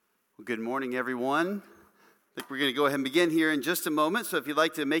Well, good morning, everyone. I think we're going to go ahead and begin here in just a moment. So if you'd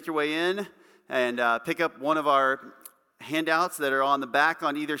like to make your way in and pick up one of our handouts that are on the back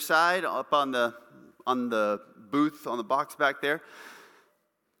on either side, up on the booth, on the box back there.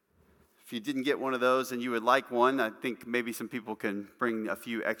 If you didn't get one of those and you would like one, I think maybe some people can bring a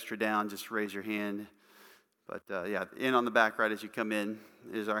few extra down. Just raise your hand. But in on the back right as you come in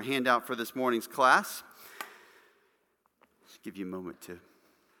is our handout for this morning's class. Just give you a moment to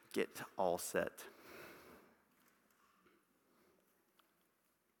get all set.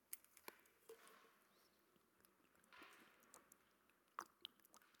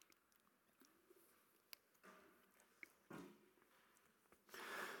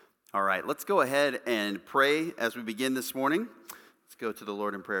 All right, let's go ahead and pray as we begin this morning. Let's go to the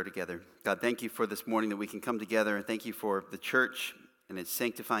Lord in prayer together. God, thank you for this morning that we can come together, and thank you for the church and its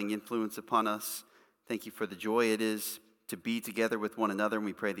sanctifying influence upon us. Thank you for the joy it is to be together with one another, and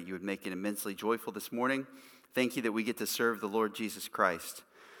we pray that you would make it immensely joyful this morning. Thank you that we get to serve the Lord Jesus Christ,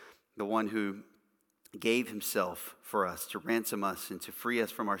 the one who gave himself for us to ransom us and to free us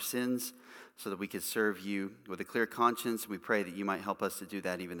from our sins so that we could serve you with a clear conscience. We pray that you might help us to do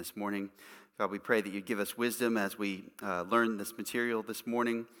that even this morning. God, we pray that you'd give us wisdom as we learn this material this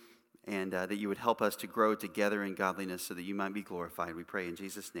morning, and that you would help us to grow together in godliness so that you might be glorified. We pray in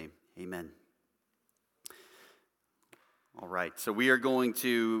Jesus' name. Amen. All right, so we are going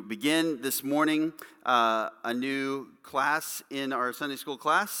to begin this morning a new class in our Sunday school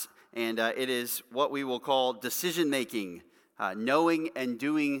class, and it is what we will call decision making, knowing and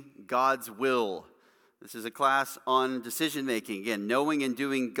doing God's will. This is a class on decision making, again, knowing and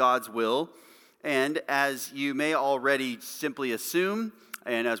doing God's will. And as you may already simply assume,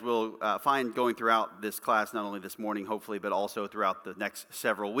 and as we'll find going throughout this class, not only this morning, hopefully, but also throughout the next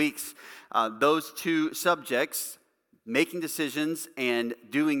several weeks, those two subjects, making decisions and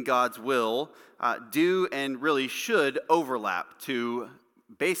doing God's will, do and really should overlap to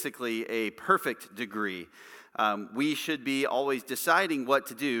basically a perfect degree. We should be always deciding what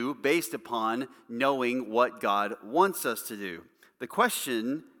to do based upon knowing what God wants us to do. The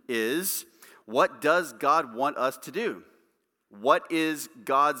question is, what does God want us to do? What is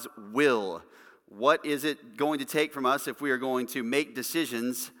God's will? What is it going to take from us if we are going to make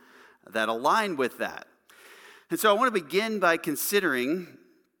decisions that align with that? And so I want to begin by considering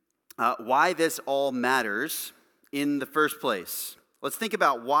why this all matters in the first place. Let's think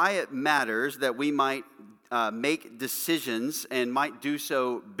about why it matters that we might make decisions and might do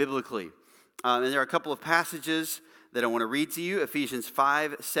so biblically. And there are a couple of passages that I want to read to you. Ephesians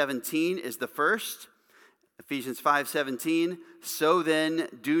 5:17 is the first. Ephesians 5:17, so then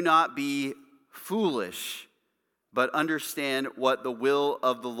do not be foolish, but understand what the will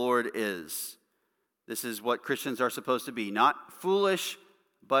of the Lord is. This is what Christians are supposed to be, not foolish,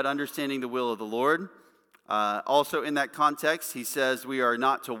 but understanding the will of the Lord. Also in that context, he says we are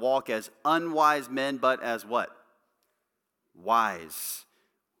not to walk as unwise men, but as what? Wise.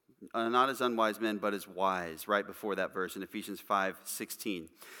 Not as unwise men, but as wise, right before that verse in Ephesians 5:16.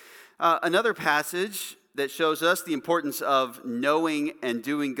 Another passage that shows us the importance of knowing and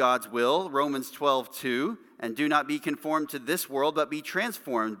doing God's will, Romans 12:2, and do not be conformed to this world, but be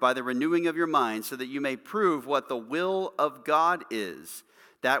transformed by the renewing of your mind, so that you may prove what the will of God is,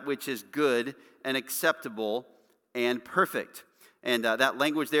 that which is good and acceptable and perfect. And that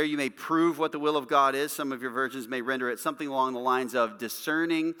language there, you may prove what the will of God is. Some of your versions may render it something along the lines of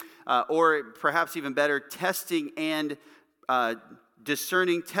discerning, or perhaps even better, testing and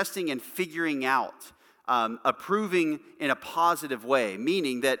discerning, testing and figuring out. Approving in a positive way,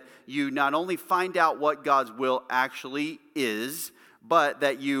 meaning that you not only find out what God's will actually is, but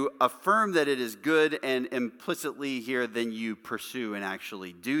that you affirm that it is good, and implicitly here then you pursue and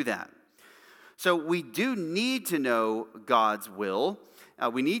actually do that. So we do need to know God's will.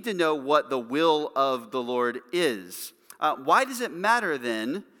 We need to know what the will of the Lord is. Why does it matter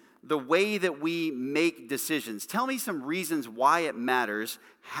then the way that we make decisions? Tell me some reasons why it matters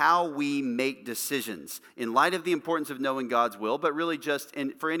how we make decisions in light of the importance of knowing God's will, but really just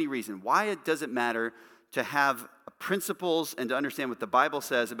for any reason. Why does it matter to have principles and to understand what the Bible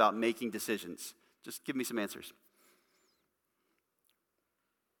says about making decisions? Just give me some answers.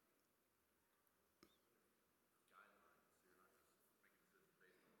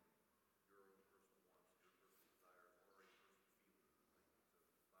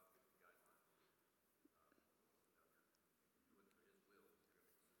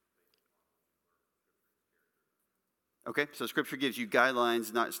 Okay, so Scripture gives you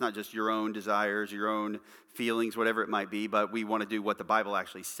guidelines. It's not just your own desires, your own feelings, whatever it might be, but we want to do what the Bible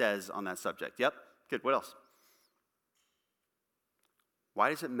actually says on that subject. Yep, good. What else? Why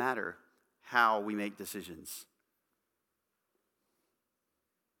does it matter how we make decisions?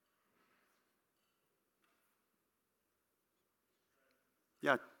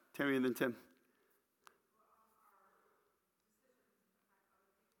 Yeah, Tammy and then Tim.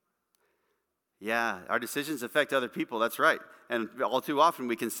 Yeah, our decisions affect other people. That's right. And all too often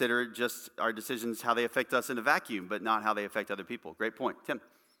we consider just our decisions how they affect us in a vacuum, but not how they affect other people. Great point. Tim.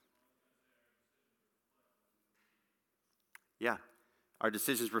 Yeah, our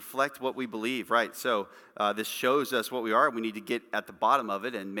decisions reflect what we believe, right? So this shows us what we are. We need to get at the bottom of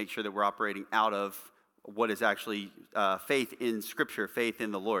it and make sure that we're operating out of what is actually faith in Scripture, faith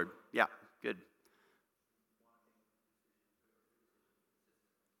in the Lord. Yeah, good.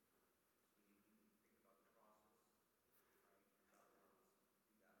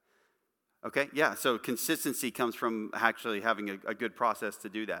 Okay, yeah, so consistency comes from actually having a good process to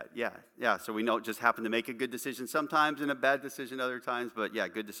do that. Yeah, so we don't just happen to make a good decision sometimes and a bad decision other times, but yeah,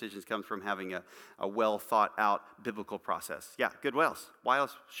 good decisions comes from having a well thought out biblical process. Yeah, good. What else? Why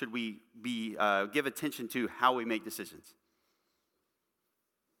else should we give attention to how we make decisions?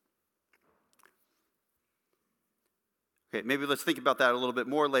 Okay, maybe let's think about that a little bit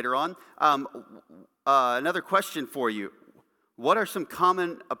more later on. Another question for you. What are some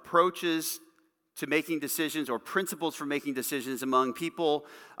common approaches to making decisions or principles for making decisions among people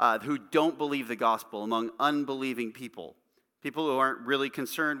who don't believe the gospel, among unbelieving people? People who aren't really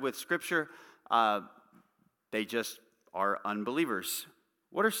concerned with Scripture, they just are unbelievers.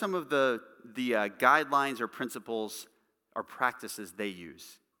 What are some of the guidelines or principles or practices they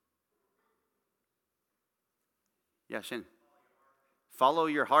use? Yeah, Shin. Follow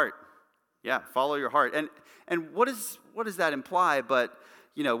your heart. Yeah, follow your heart. And what does that imply? But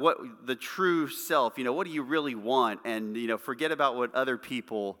what the true self, what do you really want? And forget about what other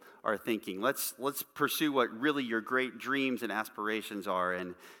people are thinking. Let's pursue what really your great dreams and aspirations are,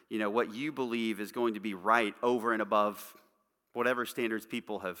 and what you believe is going to be right over and above whatever standards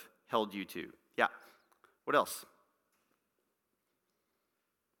people have held you to. Yeah. What else?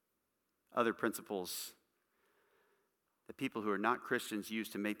 Other principles that people who are not Christians use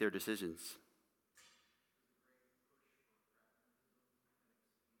to make their decisions.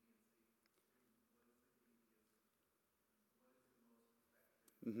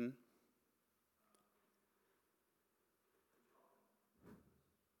 Mm-hmm.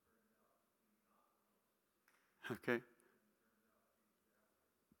 Okay.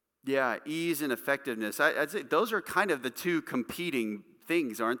 Yeah, ease and effectiveness. I'd say those are kind of the two competing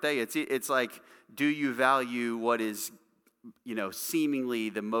things, aren't they? It's like, do you value what is, seemingly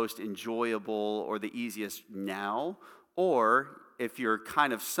the most enjoyable or the easiest now? Or if you're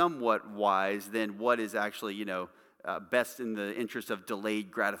kind of somewhat wise, then what is actually, best in the interest of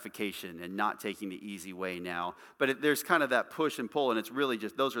delayed gratification and not taking the easy way now? But there's kind of that push and pull, and it's really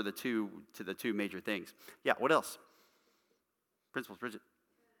just those are the two major things. Yeah, what else? Principles, Bridget.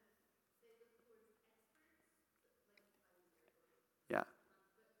 Yeah.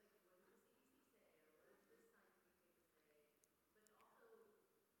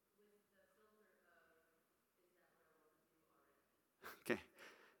 Okay.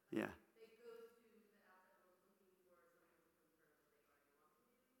 Yeah.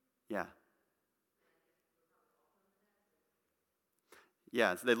 Yeah.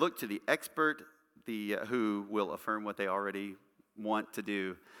 Yeah. So they look to the expert, who will affirm what they already want to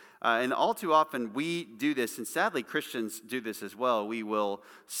do. And all too often we do this, and sadly Christians do this as well. We will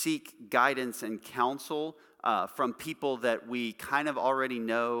seek guidance and counsel from people that we kind of already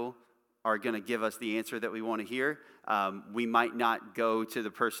know are going to give us the answer that we want to hear. We might not go to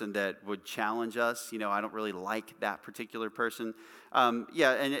the person that would challenge us. I don't really like that particular person.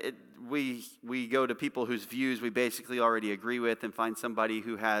 We go to people whose views we basically already agree with and find somebody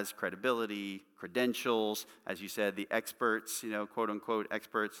who has credibility, credentials, as you said, the experts, quote unquote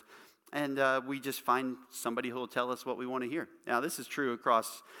experts. And we just find somebody who will tell us what we want to hear. Now, this is true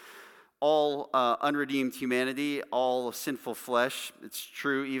across all unredeemed humanity, all sinful flesh. It's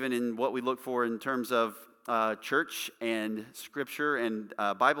true even in what we look for in terms of church and Scripture and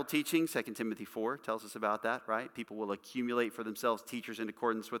Bible teaching. 2 Timothy 4 tells us about that, right? People will accumulate for themselves teachers in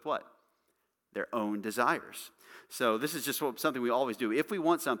accordance with what? Their own desires. So this is just something we always do. If we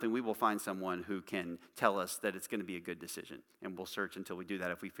want something, we will find someone who can tell us that it's going to be a good decision. And we'll search until we do that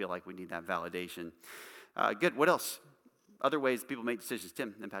if we feel like we need that validation. Good. What else? Other ways people make decisions.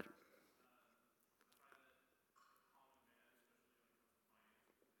 Tim and Patrick.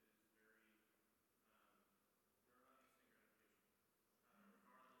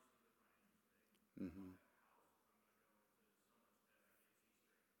 Mm-hmm.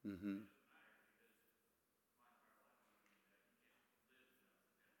 Mm-hmm.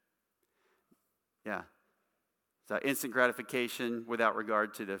 Yeah. So instant gratification without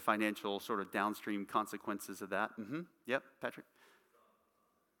regard to the financial sort of downstream consequences of that. Yep, Patrick.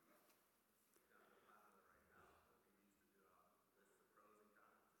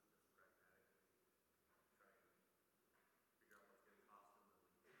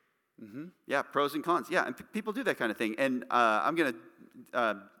 Yeah, pros and cons. Yeah, and people do that kind of thing. And I'm going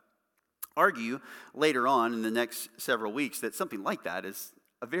to argue later on in the next several weeks that something like that is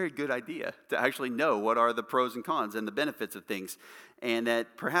a very good idea, to actually know what are the pros and cons and the benefits of things. And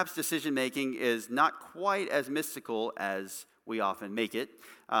that perhaps decision making is not quite as mystical as we often make it.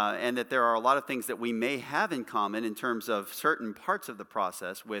 And that there are a lot of things that we may have in common in terms of certain parts of the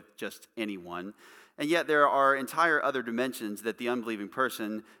process with just anyone. And yet there are entire other dimensions that the unbelieving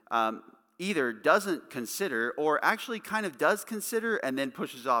person either doesn't consider or actually kind of does consider and then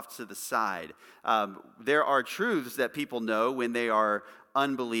pushes off to the side. There are truths that people know when they are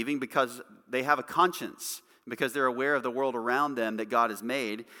unbelieving because they have a conscience, because they're aware of the world around them that God has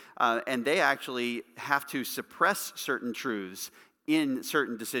made, and they actually have to suppress certain truths in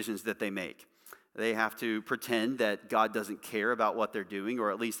certain decisions that they make. They have to pretend that God doesn't care about what they're doing, or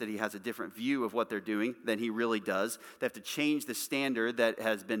at least that he has a different view of what they're doing than he really does. They have to change the standard that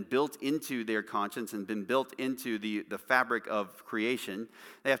has been built into their conscience and been built into the fabric of creation.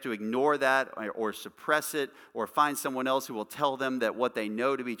 They have to ignore that or suppress it or find someone else who will tell them that what they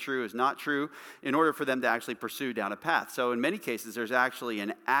know to be true is not true in order for them to actually pursue down a path. So in many cases, there's actually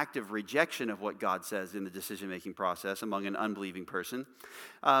an active rejection of what God says in the decision-making process among an unbelieving person.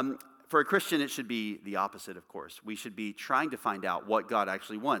 For a Christian, it should be the opposite, of course. We should be trying to find out what God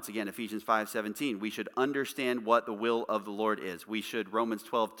actually wants. Again, Ephesians 5:17, we should understand what the will of the Lord is. We should, Romans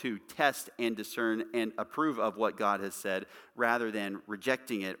 12:2, test and discern and approve of what God has said rather than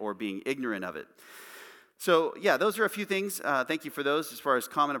rejecting it or being ignorant of it. So, yeah, those are a few things. Thank you for those as far as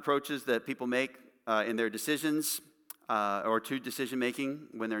common approaches that people make in their decisions or to decision-making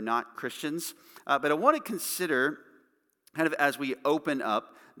when they're not Christians. But I want to consider, kind of as we open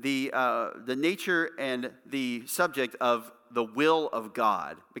up, the nature and the subject of the will of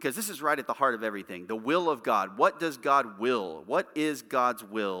God, because this is right at the heart of everything. The will of God. What does God will? What is God's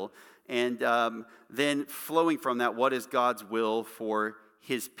will? And then flowing from that, what is God's will for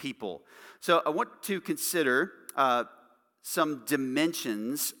his people? So I want to consider some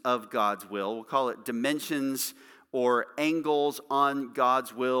dimensions of God's will. We'll call it dimensions or angles on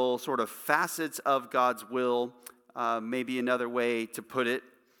God's will, sort of facets of God's will, maybe another way to put it.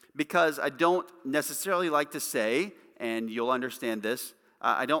 Because I don't necessarily like to say, and you'll understand this,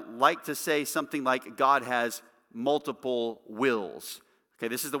 I don't like to say something like God has multiple wills. Okay,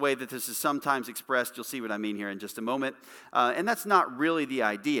 this is the way that this is sometimes expressed. You'll see what I mean here in just a moment. And that's not really the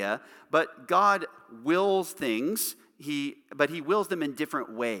idea, but God wills things, but he wills them in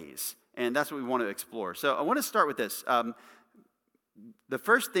different ways. And that's what we want to explore. So I want to start with this. The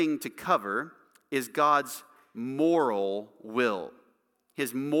first thing to cover is God's moral will.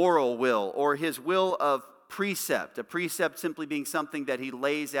 His moral will, or his will of precept. A precept simply being something that he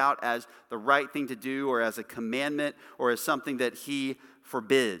lays out as the right thing to do, or as a commandment, or as something that he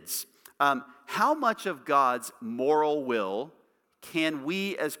forbids. How much of God's moral will can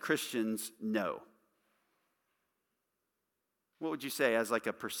we as Christians know? What would you say as like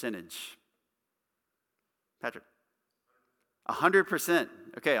a percentage? Patrick? 100%.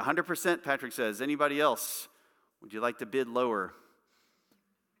 Okay, 100%, Patrick says. Anybody else? Would you like to bid lower?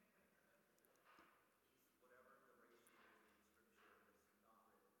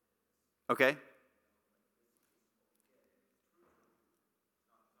 Okay.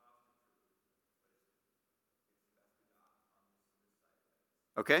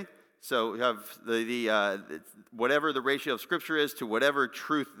 Okay. So we have the whatever the ratio of Scripture is to whatever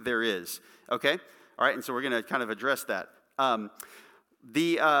truth there is. Okay. All right. And so we're going to kind of address that.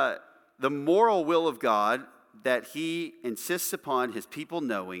 The moral will of God that he insists upon his people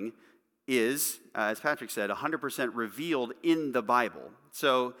knowing is, as Patrick said, 100% revealed in the Bible.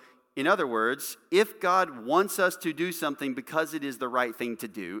 So, in other words, if God wants us to do something because it is the right thing to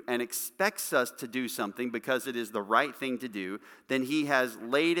do and expects us to do something because it is the right thing to do, then he has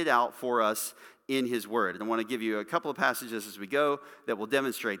laid it out for us in his word. And I want to give you a couple of passages as we go that will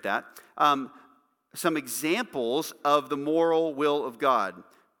demonstrate that. Some examples of the moral will of God.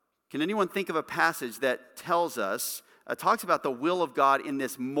 Can anyone think of a passage that tells us, talks about the will of God in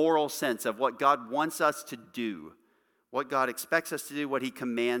this moral sense of what God wants us to do? What God expects us to do, what he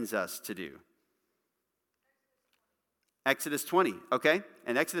commands us to do. Exodus 20, okay?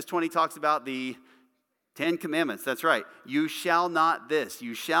 And Exodus 20 talks about the 10 commandments. That's right. You shall not this,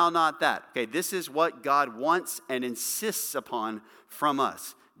 you shall not that. Okay, this is what God wants and insists upon from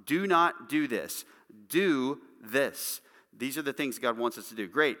us. Do not do this. Do this. These are the things God wants us to do.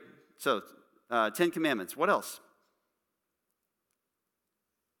 Great. So, 10 Commandments. What else?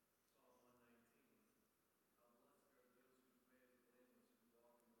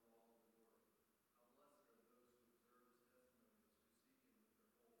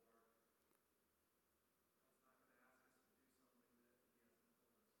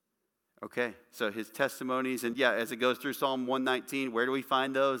 Okay, so his testimonies, and yeah, as it goes through Psalm 119, where do we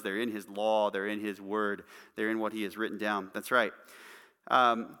find those? They're in his law, they're in his word, they're in what he has written down. That's right.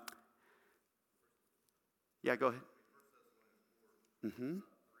 Yeah, go ahead. Mm-hmm.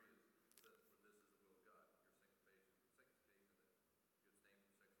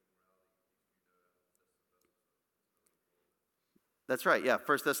 That's right, yeah.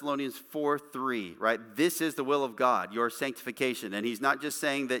 1 Thessalonians 4:3, right? This is the will of God, your sanctification. And he's not just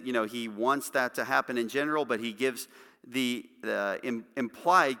saying that, he wants that to happen in general, but he gives the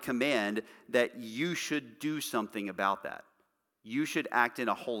implied command that you should do something about that. You should act in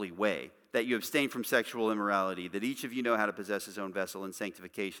a holy way, that you abstain from sexual immorality, that each of you know how to possess his own vessel in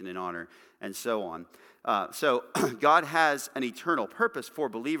sanctification and honor, and so on. So God has an eternal purpose for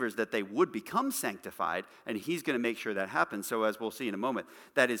believers that they would become sanctified, and he's going to make sure that happens. So as we'll see in a moment,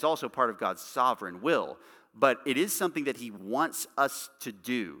 that is also part of God's sovereign will. But it is something that he wants us to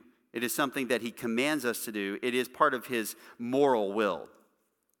do. It is something that he commands us to do. It is part of his moral will.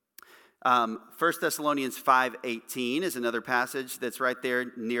 1 Thessalonians 5:18 is another passage that's right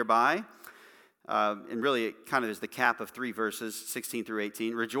there nearby. And really, it kind of is the cap of 3 verses, 16 through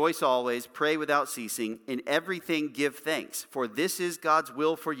 18. Rejoice always, pray without ceasing, in everything give thanks, for this is God's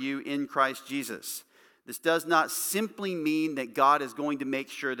will for you in Christ Jesus. This does not simply mean that God is going to make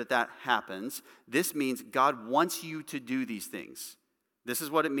sure that that happens. This means God wants you to do these things. This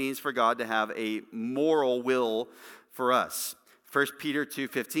is what it means for God to have a moral will for us. 1 Peter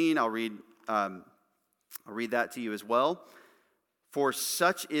 2:15, I'll read that to you as well. For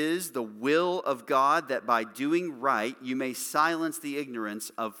such is the will of God, that by doing right you may silence the ignorance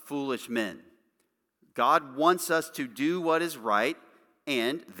of foolish men. God wants us to do what is right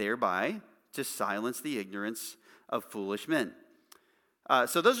and thereby to silence the ignorance of foolish men.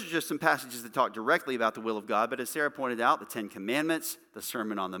 So those are just some passages that talk directly about the will of God. But as Sarah pointed out, the 10 Commandments, the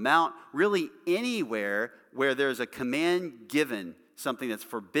Sermon on the Mount, really anywhere where there's a command given, something that's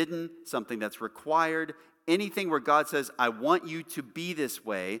forbidden, something that's required, anything where God says, I want you to be this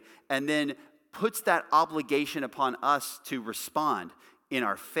way, and then puts that obligation upon us to respond in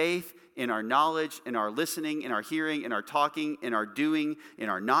our faith, in our knowledge, in our listening, in our hearing, in our talking, in our doing, in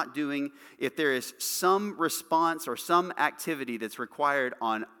our not doing. If there is some response or some activity that's required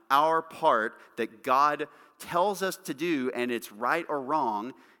on our part that God tells us to do, and it's right or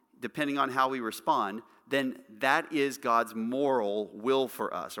wrong, depending on how we respond, then that is God's moral will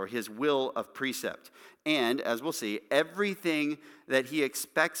for us, or his will of precept. And, as we'll see, everything that he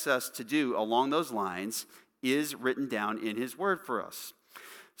expects us to do along those lines is written down in his word for us.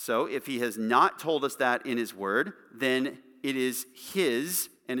 So, if he has not told us that in his word, then it is his,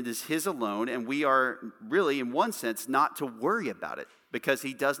 and it is his alone, and we are really, in one sense, not to worry about it, because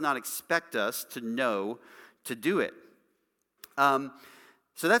he does not expect us to know to do it.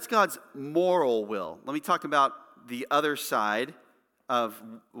 So that's God's moral will. Let me talk about the other side of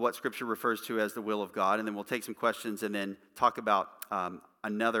what Scripture refers to as the will of God, and then we'll take some questions and then talk about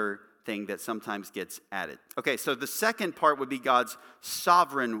another thing that sometimes gets added. Okay, so the second part would be God's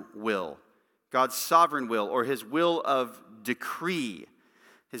sovereign will. God's sovereign will, or his will of decree.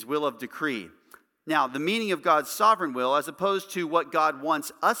 His will of decree. Now, the meaning of God's sovereign will, as opposed to what God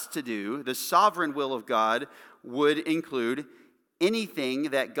wants us to do, the sovereign will of God would include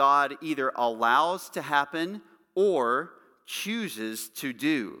anything that God either allows to happen or chooses to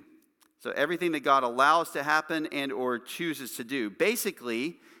do. So everything that God allows to happen and or chooses to do.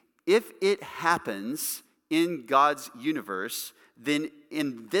 Basically, if it happens in God's universe, then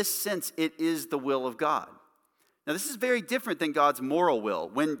in this sense, it is the will of God. Now, this is very different than God's moral will.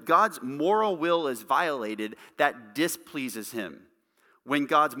 When God's moral will is violated, that displeases him. When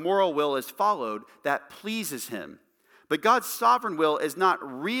God's moral will is followed, that pleases him. But God's sovereign will is not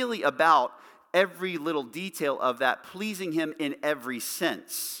really about every little detail of that pleasing him in every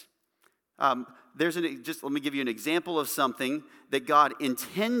sense. Just let me give you an example of something that God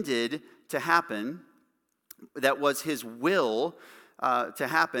intended to happen, that was his will to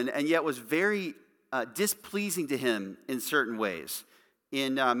happen, and yet was very displeasing to him in certain ways.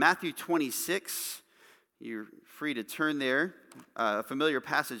 In Matthew 26, you're free to turn there, a familiar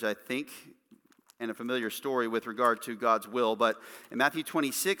passage, I think, and a familiar story with regard to God's will. But in Matthew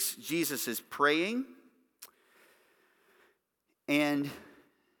 26, Jesus is praying, and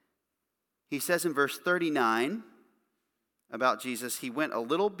he says in verse 39 about Jesus, he went a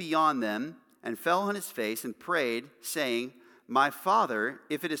little beyond them and fell on his face and prayed, saying, "My Father,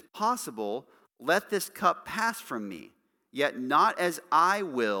 if it is possible, let this cup pass from me. Yet not as I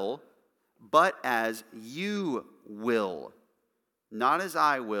will, but as you will." Not as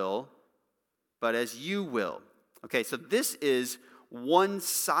I will, but as you will. Okay, so this is one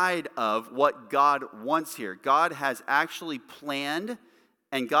side of what God wants here. God has actually planned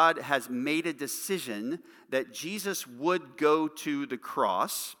and God has made a decision that Jesus would go to the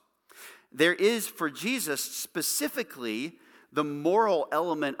cross. There is, for Jesus specifically, the moral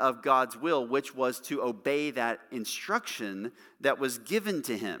element of God's will, which was to obey that instruction that was given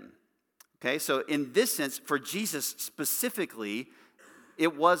to him. Okay, so in this sense, for Jesus specifically,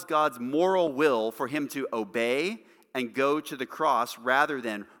 it was God's moral will for him to obey and go to the cross rather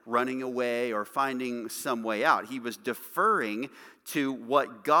than running away or finding some way out. He was deferring to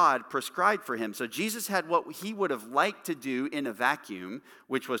what God prescribed for him. So Jesus had what he would have liked to do in a vacuum,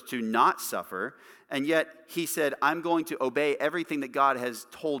 which was to not suffer. And yet he said, I'm going to obey everything that God has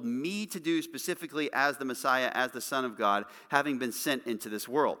told me to do specifically as the Messiah, as the Son of God, having been sent into this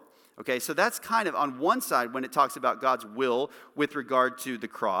world. Okay, so that's kind of on one side when it talks about God's will with regard to the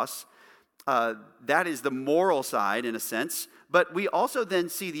cross. That is the moral side in a sense. But we also then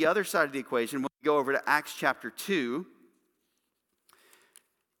see the other side of the equation when we go over to Acts chapter 2.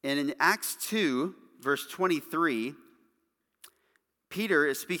 And in Acts 2, verse 23, Peter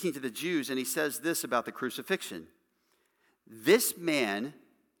is speaking to the Jews and he says this about the crucifixion. "This man,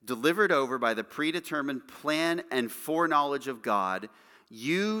 delivered over by the predetermined plan and foreknowledge of God,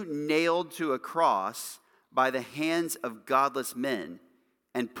 you nailed to a cross by the hands of godless men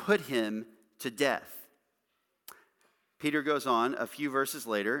and put him to death." Peter goes on a few verses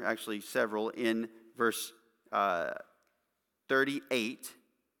later, actually several, in verse 38.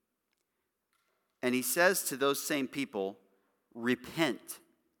 And he says to those same people, "Repent,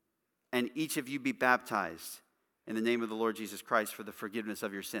 and each of you be baptized in the name of the Lord Jesus Christ for the forgiveness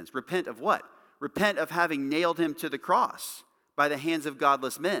of your sins." Repent of what? Repent of having nailed him to the cross by the hands of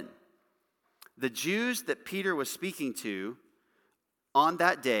godless men. The Jews that Peter was speaking to on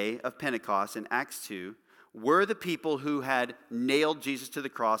that day of Pentecost in Acts 2 were the people who had nailed Jesus to the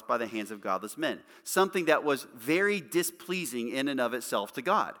cross by the hands of godless men. Something that was very displeasing in and of itself to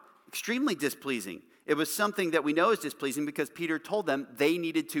God. Extremely displeasing. It was something that we know is displeasing because Peter told them they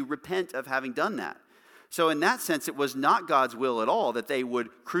needed to repent of having done that. So in that sense, it was not God's will at all that they would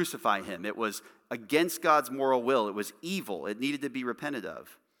crucify him. It was against God's moral will. It was evil. It needed to be repented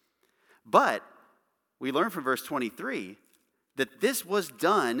of. But we learn from verse 23 that this was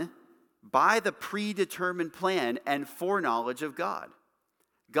done by the predetermined plan and foreknowledge of God.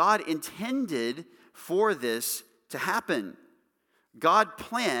 God intended for this to happen. God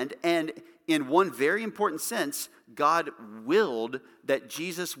planned, and in one very important sense, God willed that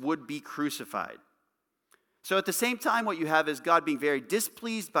Jesus would be crucified. So at the same time, what you have is God being very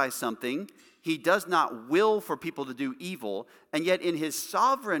displeased by something. He does not will for people to do evil, and yet in his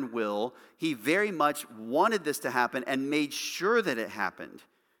sovereign will, he very much wanted this to happen and made sure that it happened.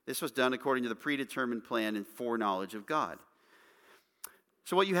 This was done according to the predetermined plan and foreknowledge of God.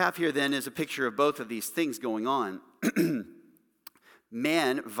 So what you have here then is a picture of both of these things going on.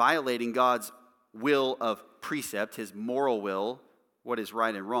 Man violating God's will of precept, his moral will, what is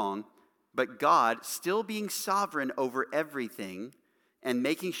right and wrong, but God still being sovereign over everything and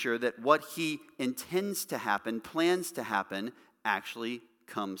making sure that what he intends to happen, plans to happen, actually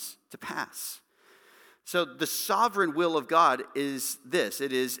comes to pass. So the sovereign will of God is this.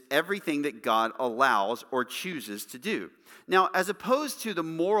 It is everything that God allows or chooses to do. Now, as opposed to the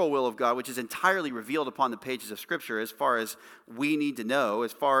moral will of God, which is entirely revealed upon the pages of Scripture as far as we need to know,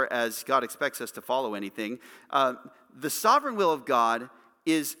 as far as God expects us to follow anything, the sovereign will of God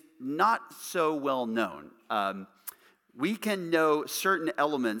is not so well known. We can know certain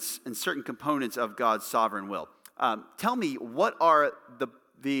elements and certain components of God's sovereign will. Tell me, what are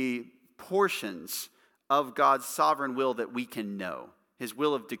the portions of God's sovereign will that we can know? His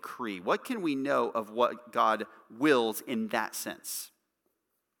will of decree. What can we know of what God wills in that sense?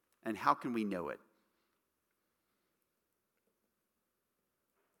 And how can we know it?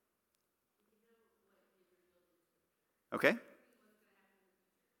 Okay?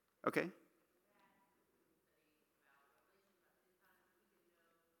 Okay.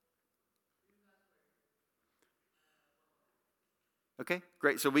 Okay,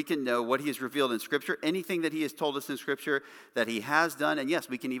 great. So we can know what he has revealed in Scripture, anything that he has told us in Scripture that he has done, and yes,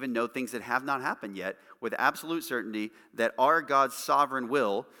 we can even know things that have not happened yet with absolute certainty that are God's sovereign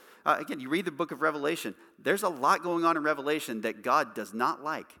will. Again, you read the book of Revelation. There's a lot going on in Revelation that God does not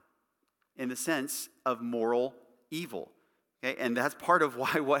like. in the sense of moral evil. Okay? And that's part of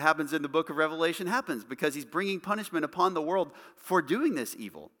why what happens in the book of Revelation happens, because he's bringing punishment upon the world for doing this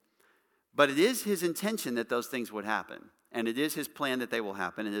evil. But it is his intention that those things would happen. And it is his plan that they will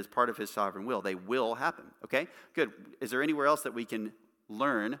happen. And it is part of his sovereign will. They will happen. Okay? Good. Is there anywhere else that we can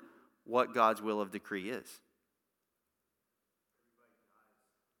learn what God's will of decree is?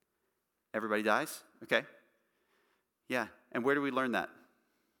 Everybody dies? Okay. Yeah. And where do we learn that?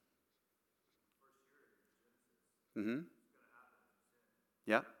 Mm-hmm.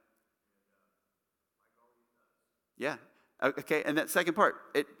 Yeah. Yeah. Okay, and that second part,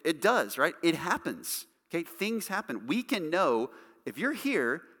 it does, right? It happens. Okay, things happen. We can know, if you're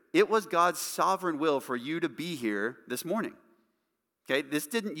here, it was God's sovereign will for you to be here this morning. Okay,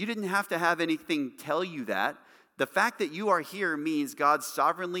 you didn't have to have anything tell you that. The fact that you are here means God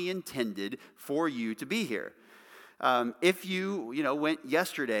sovereignly intended for you to be here. If you went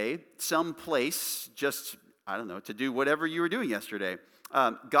yesterday someplace, just, I don't know, to do whatever you were doing yesterday,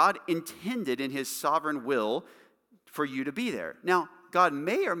 God intended in his sovereign will for you to be there. Now, God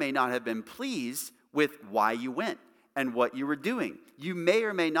may or may not have been pleased with why you went and what you were doing. You may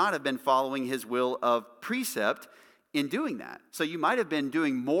or may not have been following his will of precept in doing that. So you might have been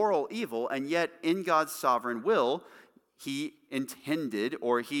doing moral evil, and yet in God's sovereign will, he intended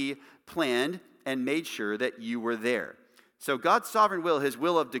or he planned and made sure that you were there. So God's sovereign will, his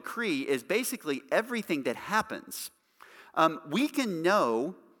will of decree, is basically everything that happens. We can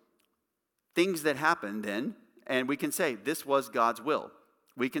know things that happen then, and we can say, this was God's will.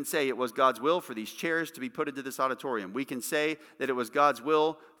 We can say it was God's will for these chairs to be put into this auditorium. We can say that it was God's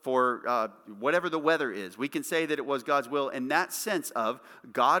will for whatever the weather is. We can say that it was God's will in that sense of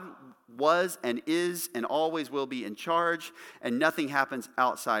God was and is and always will be in charge, and nothing happens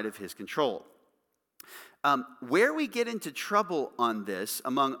outside of his control. Where we get into trouble on this,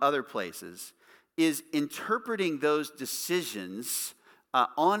 among other places, is interpreting those decisions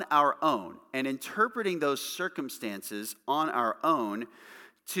on our own and interpreting those circumstances on our own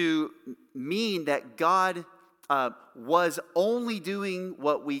to mean that God was only doing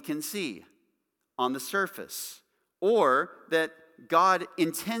what we can see on the surface, or that God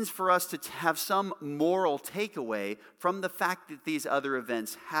intends for us to have some moral takeaway from the fact that these other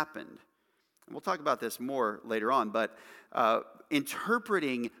events happened. And we'll talk about this more later on, but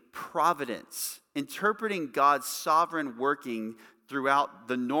interpreting providence, interpreting God's sovereign working throughout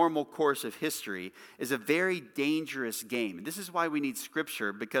the normal course of history is a very dangerous game. And this is why we need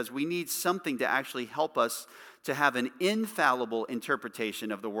Scripture, because we need something to actually help us to have an infallible interpretation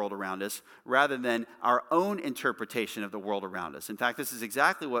of the world around us rather than our own interpretation of the world around us. In fact, this is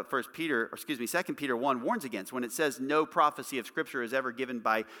exactly what 2 Peter 1 warns against when it says no prophecy of Scripture is ever given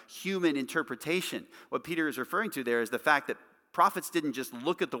by human interpretation. What Peter is referring to there is the fact that prophets didn't just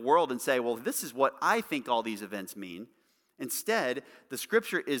look at the world and say, well, this is what I think all these events mean. Instead, the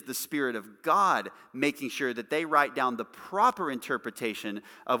Scripture is the Spirit of God making sure that they write down the proper interpretation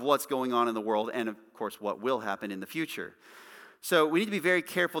of what's going on in the world and, of course, what will happen in the future. So we need to be very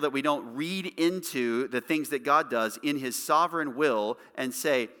careful that we don't read into the things that God does in his sovereign will and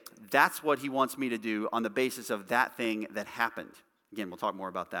say, that's what he wants me to do on the basis of that thing that happened. Again, we'll talk more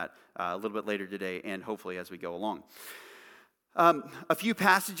about that a little bit later today and hopefully as we go along. A few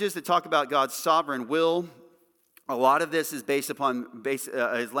passages that talk about God's sovereign will. A lot of this is based upon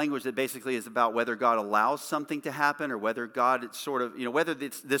his language that basically is about whether God allows something to happen or whether God sort of, whether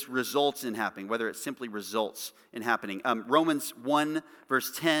this results in happening, whether it simply results in happening. Romans 1,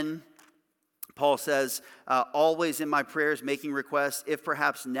 verse 10, Paul says, always in my prayers making requests, if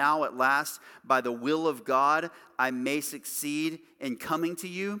perhaps now at last, by the will of God, I may succeed in coming to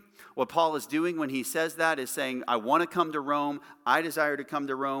you. What Paul is doing when he says that is saying, I want to come to Rome. I desire to come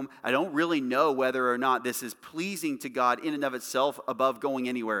to Rome. I don't really know whether or not this is pleasing to God in and of itself above going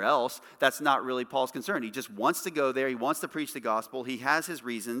anywhere else. That's not really Paul's concern. He just wants to go there. He wants to preach the gospel. He has his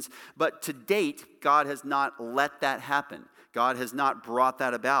reasons. But to date, God has not let that happen. God has not brought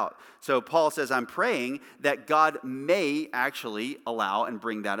that about. So Paul says, I'm praying that God may actually allow and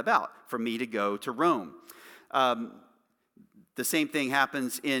bring that about for me to go to Rome. The same thing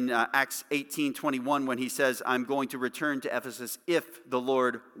happens in Acts 18:21 when he says, I'm going to return to Ephesus if the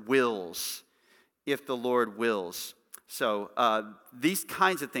Lord wills. If the Lord wills. So these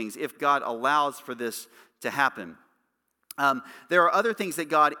kinds of things, if God allows for this to happen. There are other things that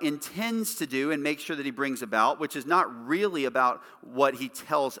God intends to do and make sure that he brings about, which is not really about what he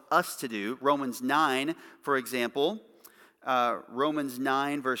tells us to do. Romans 9, for example. Romans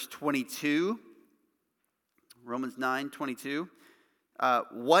 9, verse 22. Romans 9:22.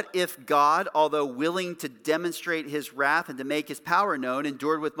 What if God, although willing to demonstrate his wrath and to make his power known,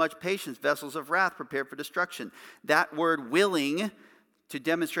 endured with much patience vessels of wrath prepared for destruction? That word willing to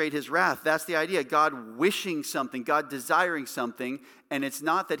demonstrate his wrath, that's the idea. God wishing something, God desiring something, and it's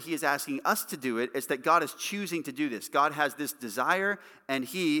not that he is asking us to do it, it's that God is choosing to do this. God has this desire, and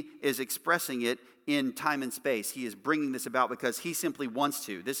he is expressing it in time and space. He is bringing this about because he simply wants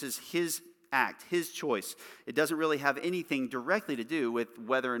to. This is his act, his choice. It doesn't really have anything directly to do with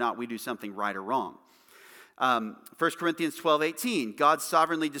whether or not we do something right or wrong. 1 Corinthians 12:18, God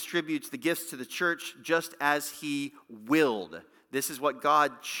sovereignly distributes the gifts to the church just as he willed. This is what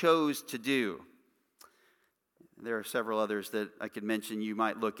God chose to do. There are several others that I could mention. You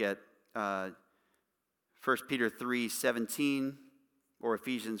might look at 1 Peter 3:17 or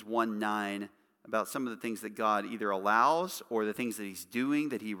Ephesians 1:9 about some of the things that God either allows or the things that he's doing,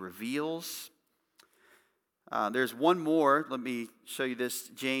 that he reveals. There's one more. Let me show you this.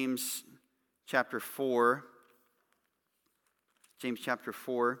 James chapter 4. James chapter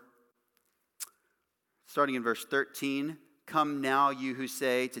 4, starting in verse 13. Come now, you who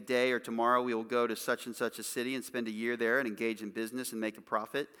say, today or tomorrow we will go to such and such a city and spend a year there and engage in business and make a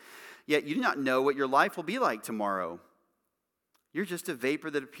profit. Yet you do not know what your life will be like tomorrow. You're just a vapor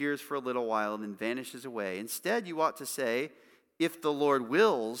that appears for a little while and then vanishes away. Instead, you ought to say, if the Lord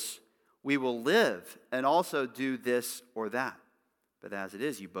wills, we will live and also do this or that. But as it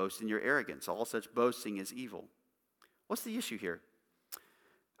is, you boast in your arrogance. All such boasting is evil. What's the issue here?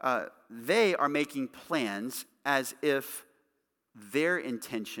 They are making plans as if their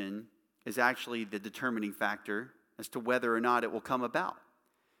intention is actually the determining factor as to whether or not it will come about.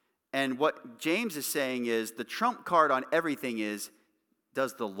 And what James is saying is the trump card on everything is,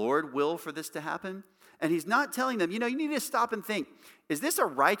 does the Lord will for this to happen? And he's not telling them, you need to stop and think, is this a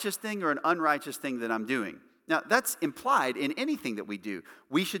righteous thing or an unrighteous thing that I'm doing? Now, that's implied in anything that we do.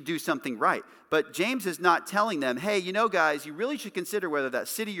 We should do something right. But James is not telling them, hey, guys, you really should consider whether that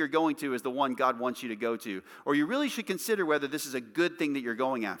city you're going to is the one God wants you to go to. Or you really should consider whether this is a good thing that you're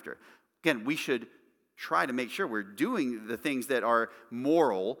going after. Again, we should try to make sure we're doing the things that are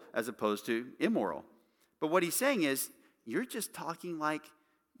moral as opposed to immoral. But what he's saying is, you're just talking like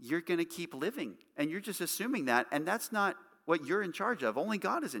you're going to keep living. And you're just assuming that. And that's not what you're in charge of. Only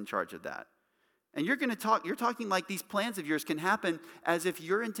God is in charge of that. And you're talking like these plans of yours can happen as if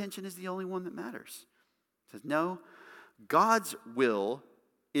your intention is the only one that matters. He says, no, God's will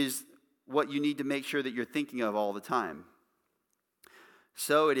is what you need to make sure that you're thinking of all the time.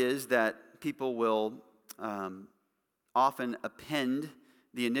 So it is that people will often append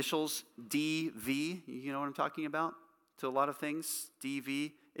the initials DV, you know what I'm talking about, to a lot of things,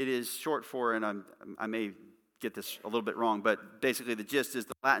 DV. It is short for, and I may get this a little bit wrong, but basically the gist is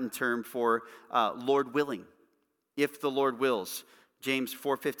the Latin term for Lord willing, if the Lord wills. James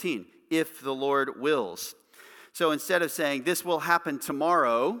 4:15, if the Lord wills. So instead of saying this will happen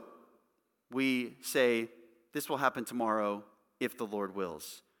tomorrow, we say this will happen tomorrow if the Lord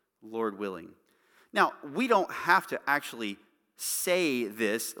wills, Lord willing. Now, we don't have to actually say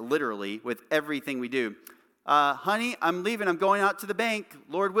this literally with everything we do. Honey, I'm leaving, I'm going out to the bank,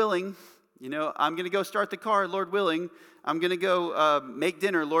 Lord willing. I'm going to go start the car, Lord willing. I'm going to go make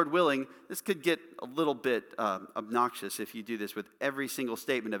dinner, Lord willing. This could get a little bit obnoxious if you do this with every single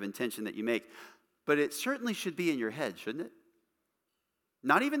statement of intention that you make. But it certainly should be in your head, shouldn't it?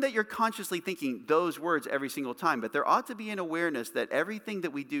 Not even that you're consciously thinking those words every single time, but there ought to be an awareness that everything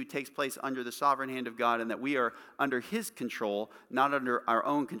that we do takes place under the sovereign hand of God and that we are under his control, not under our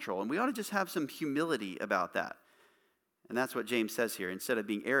own control. And we ought to just have some humility about that. And that's what James says here. Instead of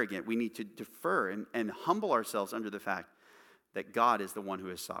being arrogant, we need to defer and humble ourselves under the fact that God is the one who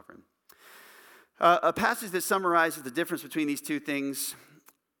is sovereign. A passage that summarizes the difference between these two things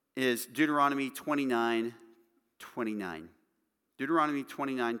is Deuteronomy 29:29. Deuteronomy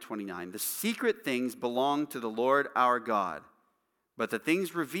 29:29. The secret things belong to the Lord our God, but the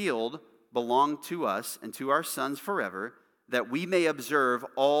things revealed belong to us and to our sons forever, that we may observe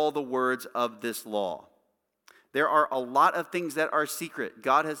all the words of this law. There are a lot of things that are secret.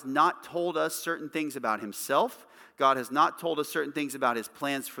 God has not told us certain things about himself. God has not told us certain things about his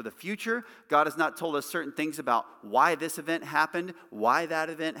plans for the future. God has not told us certain things about why this event happened, why that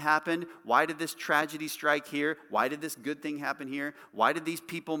event happened, why did this tragedy strike here, why did this good thing happen here, why did these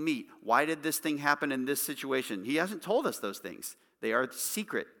people meet, why did this thing happen in this situation. He hasn't told us those things. They are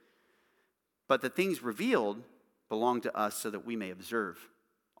secret. But the things revealed belong to us so that we may observe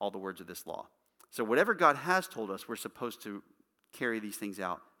all the words of this law. So whatever God has told us, we're supposed to carry these things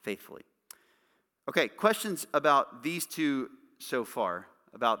out faithfully. Okay, questions about these two so far,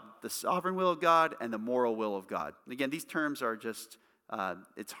 about the sovereign will of God and the moral will of God. Again, these terms are just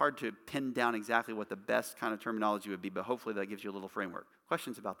It's hard to pin down exactly what the best kind of terminology would be, but hopefully that gives you a little framework.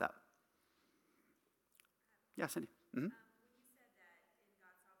 Questions about that? Yeah, Cindy. Mm-hmm.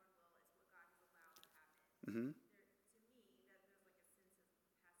 Mm-hmm.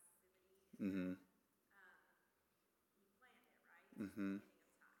 Mm-hmm. Mm-hmm.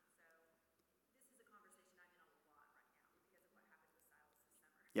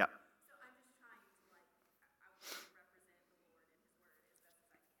 Yeah.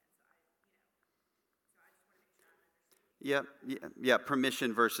 Yeah, yeah,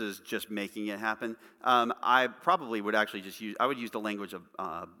 permission versus just making it happen. I probably would actually I would use the language of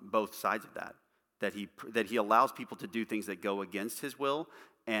both sides of that. That he allows people to do things that go against his will,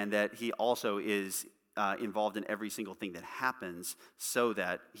 and that he also is involved in every single thing that happens, so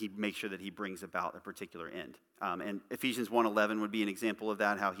that he makes sure that he brings about a particular end. And Ephesians 1:11 would be an example of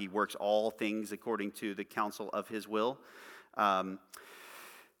that, how he works all things according to the counsel of his will.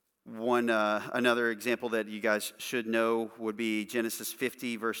 Another example that you guys should know would be Genesis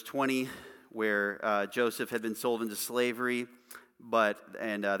 50, verse 20, where Joseph had been sold into slavery,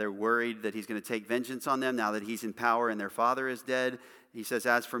 and they're worried that he's going to take vengeance on them now that he's in power and their father is dead. He says,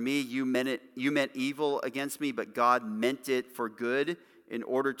 "As for me, you meant evil against me, but God meant it for good in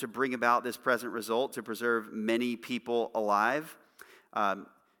order to bring about this present result, to preserve many people alive."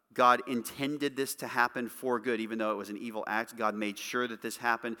 God intended this to happen for good, even though it was an evil act. God made sure that this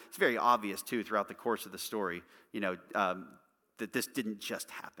happened. It's very obvious, too, throughout the course of the story, that this didn't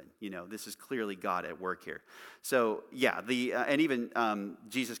just happen. This is clearly God at work here. So, yeah, and even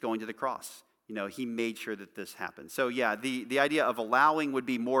Jesus going to the cross, he made sure that this happened. So, yeah, the idea of allowing would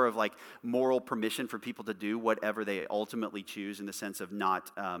be more of like moral permission for people to do whatever they ultimately choose, in the sense of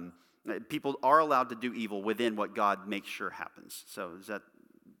not, people are allowed to do evil within what God makes sure happens. So,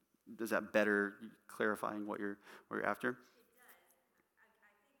 does that better clarifying what you're after?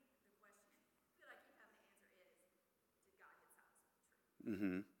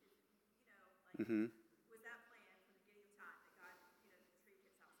 Mm-hmm. Mm-hmm.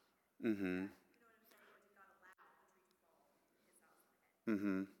 Mm-hmm.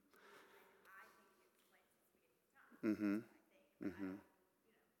 Mm-hmm. Mm-hmm. Mm-hmm.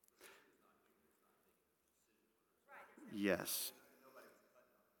 Yes.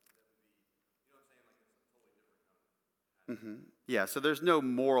 Mm-hmm. Yeah, so there's no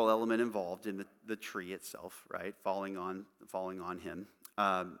moral element involved in the tree itself, right? Falling on him.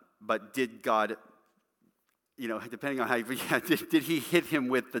 But did God, depending on how you, yeah, did he hit him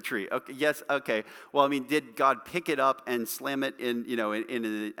with the tree? Okay, yes, okay. Well, I mean, did God pick it up and slam it in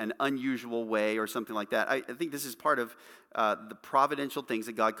an unusual way or something like that? I think this is part of the providential things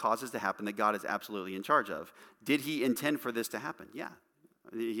that God causes to happen, that God is absolutely in charge of. Did he intend for this to happen? Yeah.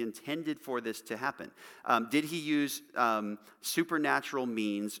 He intended for this to happen. Did he use supernatural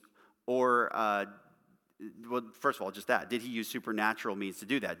means, or, well, first of all, just that. Did he use supernatural means to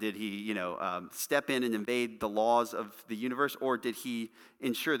do that? Did he, step in and invade the laws of the universe, or did he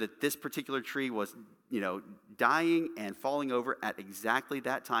ensure that this particular tree was, dying and falling over at exactly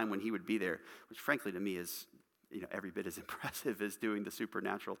that time when he would be there? Which, frankly, to me is, every bit as impressive as doing the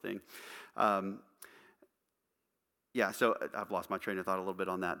supernatural thing. Yeah, so I've lost my train of thought a little bit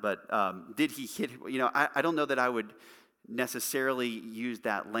on that. But did he hit, I don't know that I would necessarily use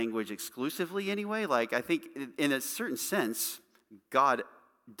that language exclusively anyway. Like, I think in a certain sense, God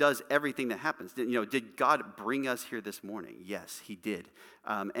does everything that happens. Did God bring us here this morning? Yes, he did.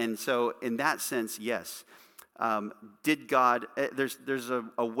 And so in that sense, yes. Did God, there's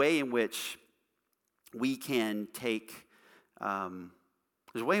a way in which we can take...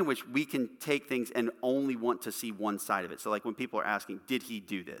 There's a way in which we can take things and only want to see one side of it. So like when people are asking, did he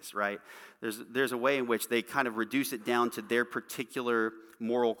do this, right? There's a way in which they kind of reduce it down to their particular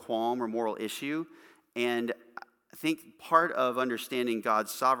moral qualm or moral issue. And I think part of understanding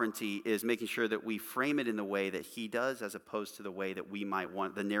God's sovereignty is making sure that we frame it in the way that he does, as opposed to the way that we might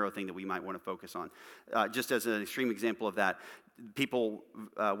want, the narrow thing that we might want to focus on. Just as an extreme example of that, people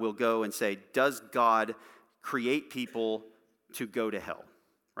will go and say, does God create people to go to hell?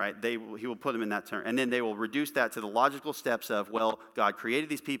 Right? He will put them in that term. And then they will reduce that to the logical steps of, well, God created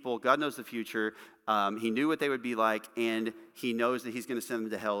these people, God knows the future, he knew what they would be like, and he knows that he's going to send them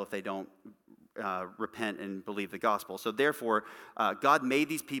to hell if they don't repent and believe the gospel. So therefore, God made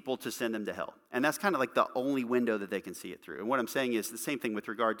these people to send them to hell. And that's kind of like the only window that they can see it through. And what I'm saying is the same thing with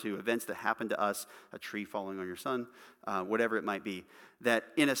regard to events that happen to us, a tree falling on your son, whatever it might be, that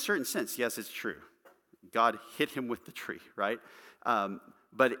in a certain sense, yes, it's true. God hit him with the tree, right?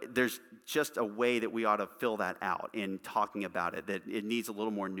 But there's just a way that we ought to fill that out in talking about it, that it needs a little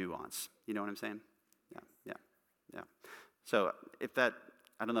more nuance. You know what I'm saying? Yeah. So if that,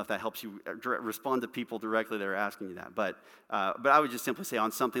 I don't know if that helps you respond to people directly that are asking you that, but I would just simply say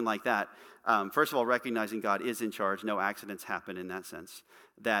on something like that, first of all, recognizing God is in charge, no accidents happen in that sense,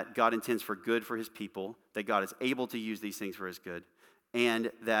 that God intends for good for his people, that God is able to use these things for his good,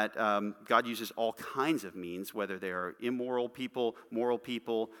 and that God uses all kinds of means, whether they are immoral people, moral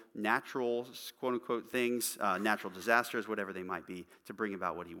people, natural, quote-unquote, things, natural disasters, whatever they might be, to bring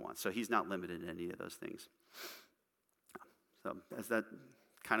about what he wants. So he's not limited in any of those things. So is that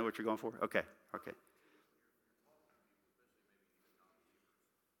kind of what you're going for? Okay.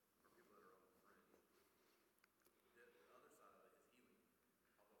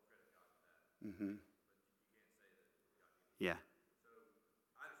 Mm-hmm. Yeah.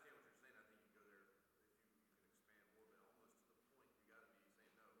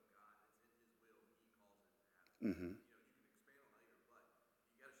 Mm-hmm.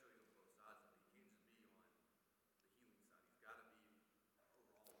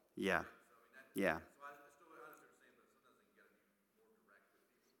 Yeah. Yeah.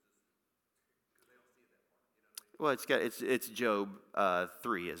 Well, it's Job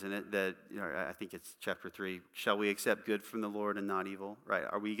 3, isn't it? That I think it's chapter 3. Shall we accept good from the Lord and not evil? Right?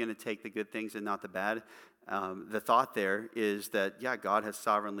 Are we going to take the good things and not the bad? The thought there is that God has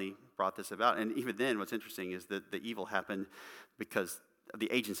sovereignly brought this about, and even then, what's interesting is that the evil happened because of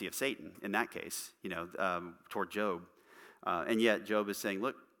the agency of Satan. In that case, toward Job, and yet Job is saying,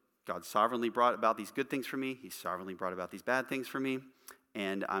 "Look, God sovereignly brought about these good things for me. He sovereignly brought about these bad things for me."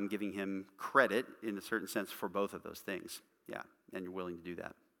 And I'm giving him credit in a certain sense for both of those things. Yeah, and you're willing to do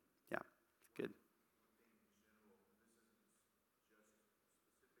that. Yeah, good.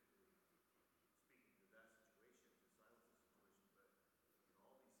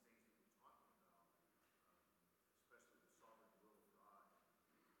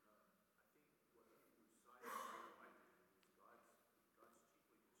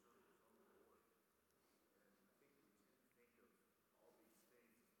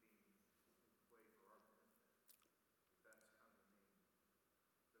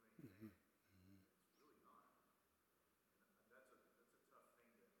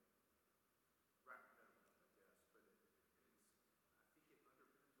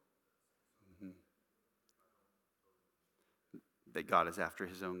 Mm-hmm. That God is after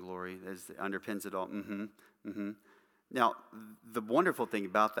his own glory, as underpins it all. Mm-hmm. Mm-hmm. Now, the wonderful thing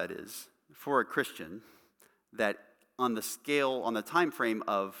about that is, for a Christian, that on the scale, on the time frame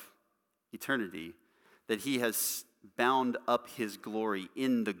of eternity, that he has bound up his glory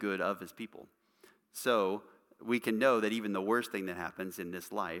in the good of his people. So we can know that even the worst thing that happens in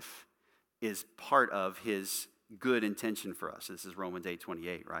this life is part of his good intention for us. This is Romans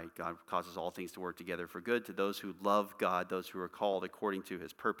 8:28, right? God causes all things to work together for good to those who love God, those who are called according to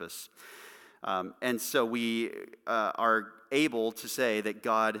his purpose. And so we are able to say that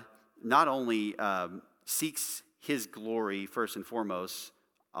God not only seeks his glory first and foremost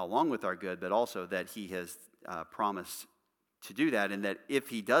along with our good, but also that he has promised to do that, and that if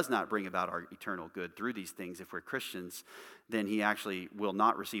he does not bring about our eternal good through these things, if we're Christians, then he actually will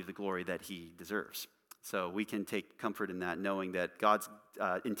not receive the glory that he deserves. So we can take comfort in that, knowing that God's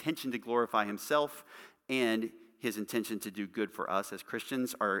intention to glorify himself and his intention to do good for us as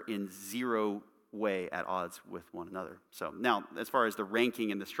Christians are in zero way at odds with one another. So now, as far as the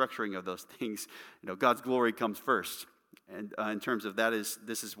ranking and the structuring of those things, God's glory comes first. And in terms of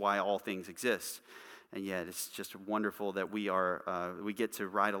this is why all things exist. And yet it's just wonderful that we get to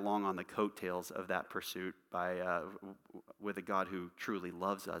ride along on the coattails of that pursuit with a God who truly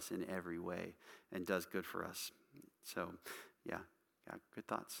loves us in every way and does good for us. So, yeah, good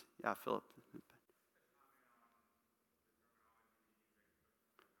thoughts. Yeah, Philip.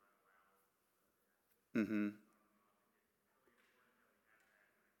 Mm-hmm.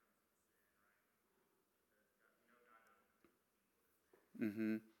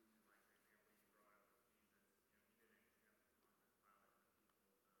 Mm-hmm.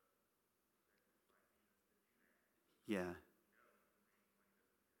 Yeah.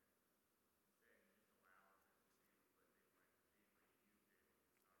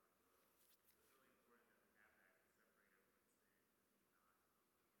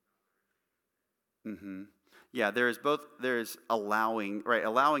 Mm-hmm. Yeah, there is allowing, right?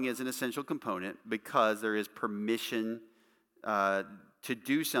 Allowing is an essential component because there is permission to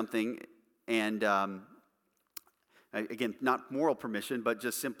do something, and again, not moral permission, but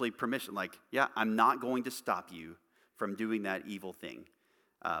just simply permission. Like, I'm not going to stop you from doing that evil thing.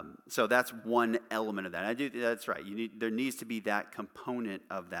 So that's one element of that. That's right. There needs to be that component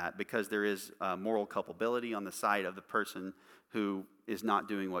of that because there is moral culpability on the side of the person who is not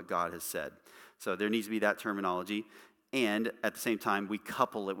doing what God has said. So there needs to be that terminology. And at the same time, we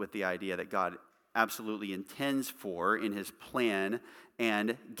couple it with the idea that God absolutely intends for in his plan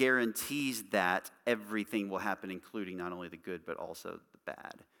and guarantees that everything will happen, including not only the good, but also the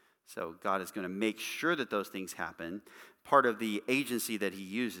bad. So God is going to make sure that those things happen. Part of the agency that he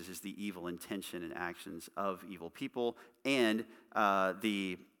uses is the evil intention and actions of evil people and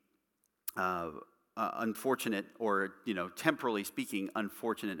the unfortunate or, temporally speaking,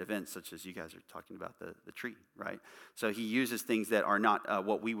 unfortunate events, such as you guys are talking about the tree, right? So he uses things that are not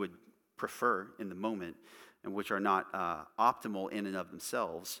what we would prefer in the moment and which are not optimal in and of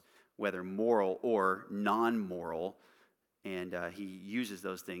themselves, whether moral or non-moral. And he uses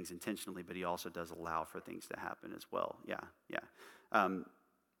those things intentionally, but he also does allow for things to happen as well. Yeah. Yeah.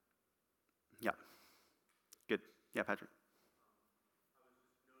 Good. Yeah, Patrick.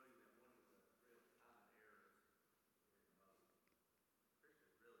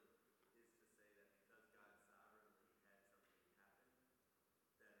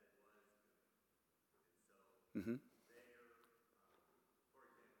 Mm-hmm.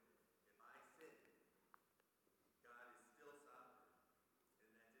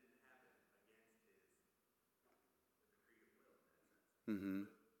 Mm-hmm.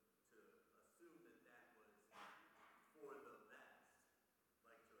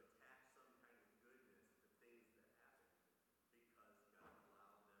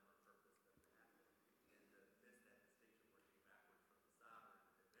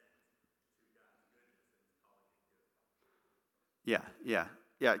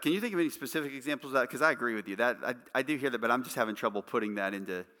 Yeah. Can you think of any specific examples of that? Because I agree with you. That I do hear that, but I'm just having trouble putting that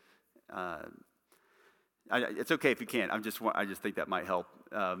into. It's okay if you can't. I just think that might help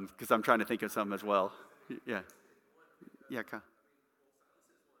because I'm trying to think of some as well. Yeah. Yeah.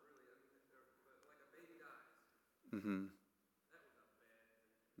 Mm-hmm.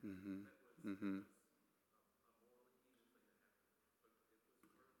 Mm-hmm. Mm-hmm.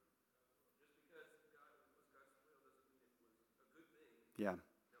 Yeah.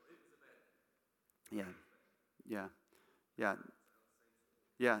 Yeah. Yeah. Yeah.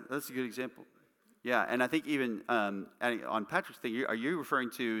 Yeah. That's a good example. Yeah, and I think even on Patrick's thing, are you referring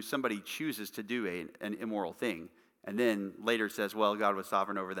to somebody chooses to do an immoral thing, and then later says, "Well, God was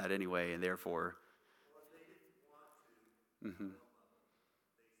sovereign over that anyway, and therefore." Mm-hmm.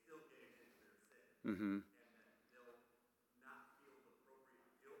 Mm-hmm.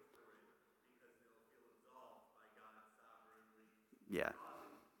 Yeah.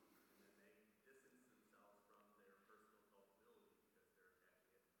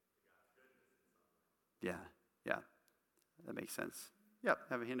 Yeah. Yeah. That makes sense. Yep.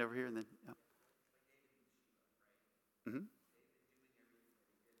 Have a hand over here, and then. Yep. Mm-hmm.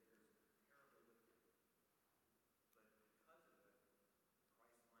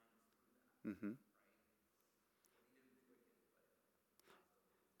 Mm-hmm.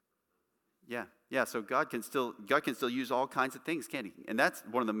 Yeah. Yeah. So God can still use all kinds of things, can't he? And that's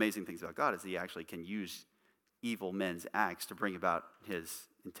one of the amazing things about God is he actually can use evil men's acts to bring about his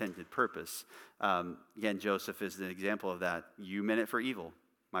intended purpose. Again, Joseph is an example of that. You meant it for evil,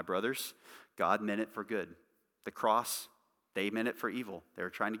 my brothers. God meant it for good. The cross, they meant it for evil. They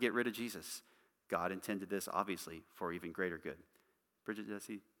were trying to get rid of Jesus. God intended this, obviously, for even greater good. Bridget, does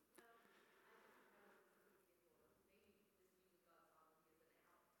he?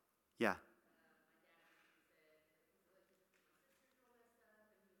 Yeah.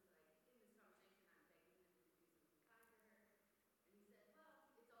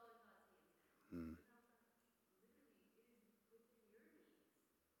 Mm.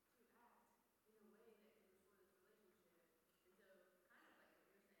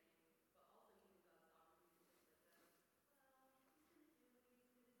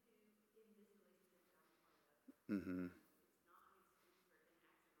 Mm-hmm.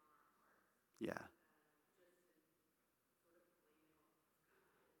 Yeah.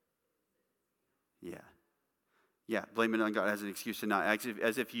 Yeah. Yeah, blame it on God as an excuse to not,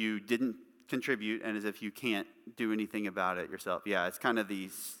 as if you didn't contribute and as if you can't do anything about it yourself. Yeah, it's kind of the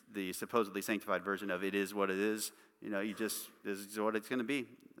supposedly sanctified version of it is what it is. This is what it's going to be.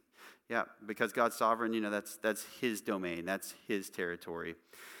 Yeah, because God's sovereign, that's his domain. That's his territory.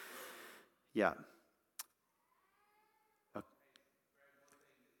 Yeah. Uh,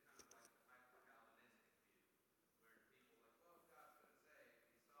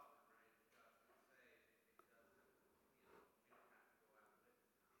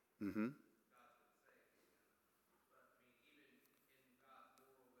 mm-hmm.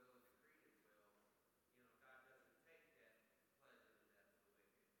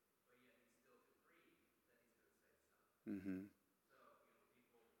 Mm-hmm.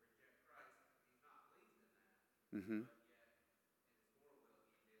 Mm-hmm.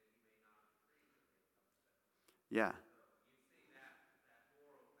 Yeah.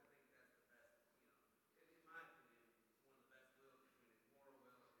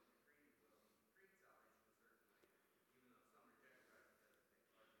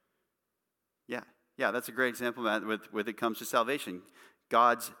 Yeah, yeah, that's a great example, Matt, with it comes to salvation.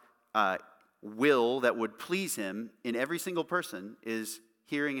 God's will that would please him in every single person is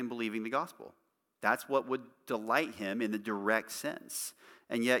hearing and believing the gospel. That's what would delight him in the direct sense.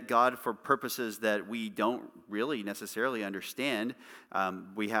 And yet God, for purposes that we don't really necessarily understand,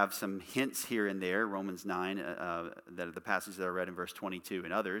 we have some hints here and there, Romans 9, that are the passages that I read in verse 22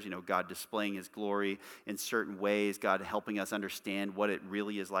 and others, God displaying his glory in certain ways, God helping us understand what it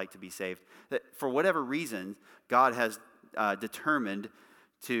really is like to be saved. That for whatever reason, God has determined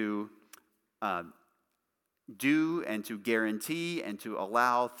to do and to guarantee and to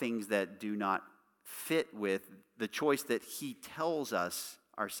allow things that do not fit with the choice that he tells us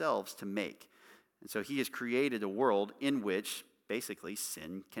ourselves to make. And so he has created a world in which basically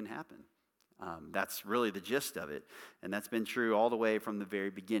sin can happen. That's really the gist of it. And that's been true all the way from the very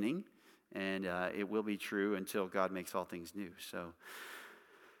beginning. And it will be true until God makes all things new. So,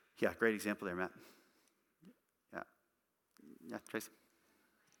 yeah, great example there, Matt. Yeah. Yeah, Tracy.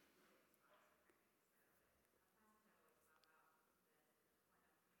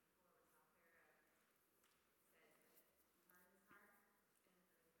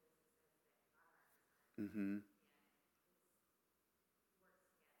 Mm-hmm.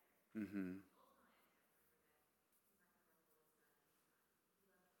 Mm-hmm.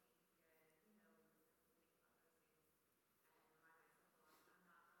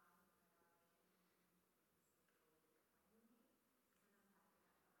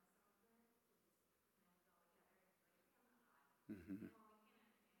 Mm-hmm.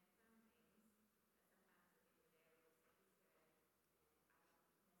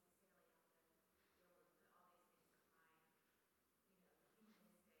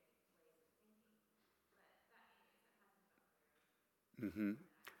 Mm-hmm.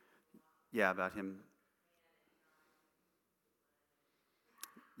 Yeah, about him.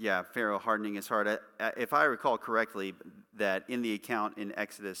 Yeah, Pharaoh hardening his heart. If I recall correctly, that in the account in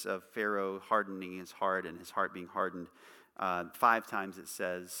Exodus of Pharaoh hardening his heart and his heart being hardened, 5 times it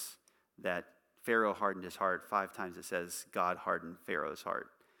says that Pharaoh hardened his heart. 5 times it says God hardened Pharaoh's heart.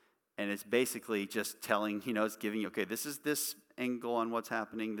 And it's basically just telling, it's giving you, okay, this is this angle on what's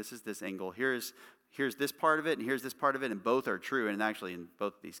happening. This is this angle. Here's this part of it, and here's this part of it, and both are true. And actually, in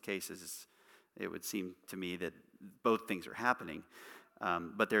both these cases, it would seem to me that both things are happening.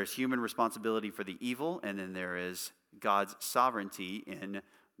 But there is human responsibility for the evil, and then there is God's sovereignty in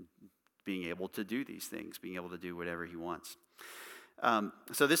being able to do these things, being able to do whatever he wants.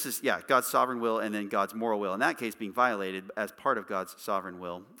 So this is, God's sovereign will and then God's moral will. In that case, being violated as part of God's sovereign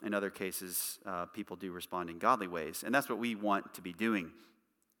will. In other cases, people do respond in godly ways. And that's what we want to be doing.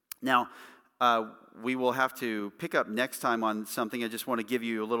 Now, we will have to pick up next time on something. I just want to give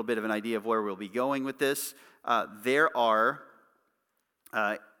you a little bit of an idea of where we'll be going with this. There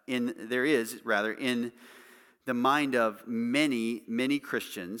is in the mind of many, many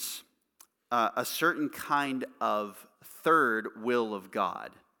Christians, a certain kind of third will of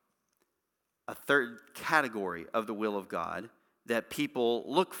God, a third category of the will of God that people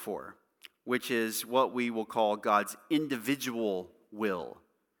look for, which is what we will call God's individual will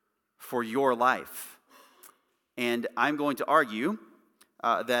for your life. And I'm going to argue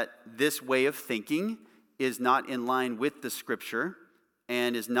that this way of thinking is not in line with the Scripture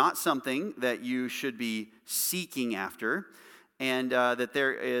and is not something that you should be seeking after, and that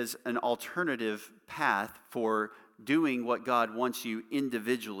there is an alternative path for doing what God wants you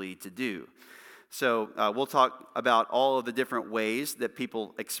individually to do. So we'll talk about all of the different ways that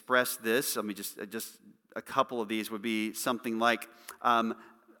people express this. I mean, just a couple of these would be something like,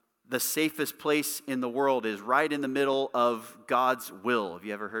 the safest place in the world is right in the middle of God's will. Have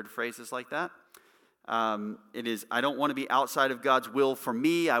you ever heard phrases like that? It is, I don't want to be outside of God's will for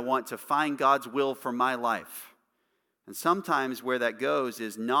me. I want to find God's will for my life. And sometimes where that goes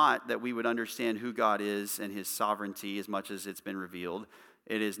is not that we would understand who God is and his sovereignty as much as it's been revealed.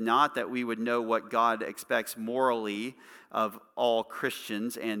 It is not that we would know what God expects morally of all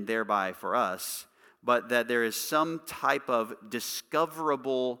Christians and thereby for us, but that there is some type of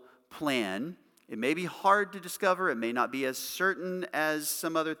discoverable plan. It may be hard to discover. It may not be as certain as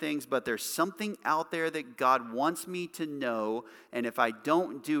some other things, but there's something out there that God wants me to know. And if I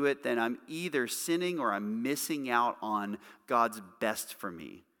don't do it, then I'm either sinning or I'm missing out on God's best for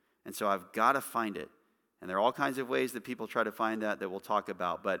me. And so I've got to find it. And there are all kinds of ways that people try to find that we'll talk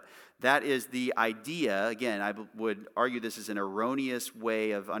about. But that is the idea. Again, I would argue this is an erroneous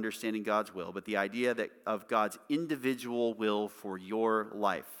way of understanding God's will, but the idea of God's individual will for your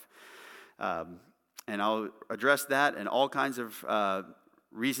life. And I'll address that and all kinds of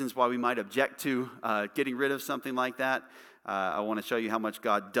reasons why we might object to getting rid of something like that. I want to show you how much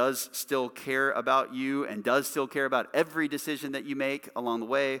God does still care about you and does still care about every decision that you make along the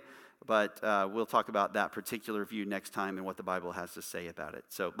way. But we'll talk about that particular view next time and what the Bible has to say about it.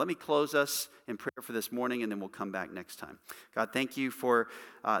 So let me close us in prayer for this morning, and then we'll come back next time. God, thank you for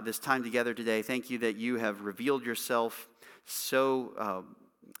this time together today. Thank you that you have revealed yourself so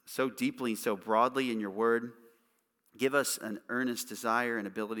deeply, so broadly in your word. Give us an earnest desire and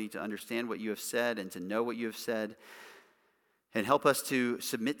ability to understand what you have said and to know what you have said. And help us to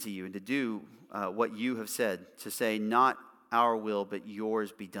submit to you and to do what you have said, to say, not our will, but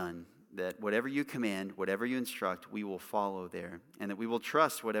yours be done. That whatever you command, whatever you instruct, we will follow there. And that we will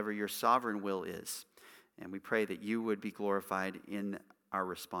trust whatever your sovereign will is. And we pray that you would be glorified in our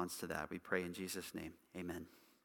response to that. We pray in Jesus' name. Amen.